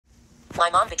My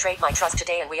mom betrayed my trust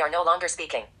today and we are no longer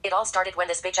speaking. It all started when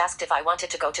this bitch asked if I wanted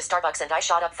to go to Starbucks and I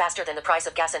shot up faster than the price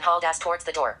of gas and hauled ass towards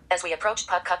the door. As we approached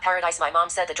Pub Cup Paradise, my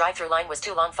mom said the drive-thru line was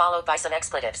too long, followed by some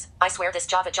expletives. I swear this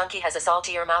Java junkie has a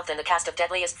saltier mouth than the cast of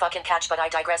Deadliest Fucking Catch, but I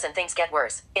digress and things get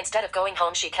worse. Instead of going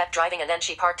home, she kept driving and then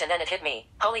she parked and then it hit me.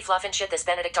 Holy fluffin' shit, this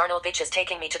Benedict Arnold bitch is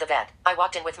taking me to the vet. I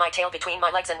walked in with my tail between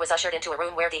my legs and was ushered into a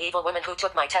room where the evil woman who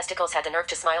took my testicles had the nerve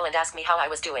to smile and ask me how I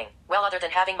was doing. Well, other than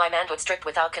having my manhood stripped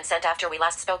without consent after we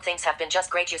last spoke, things have been just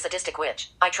great, you sadistic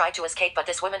witch. I tried to escape, but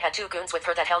this woman had two goons with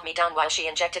her that held me down while she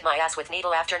injected my ass with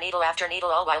needle after needle after needle,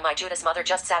 all while my Judas mother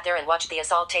just sat there and watched the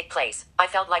assault take place. I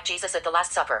felt like Jesus at the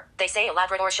Last Supper. They say a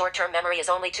Labrador short-term memory is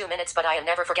only 2 minutes, but I am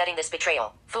never forgetting this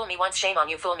betrayal. Fool me once, shame on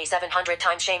you. Fool me 700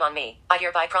 times, shame on me. I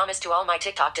hereby promise to all my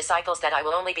TikTok disciples that I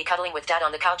will only be cuddling with dad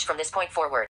on the couch from this point forward.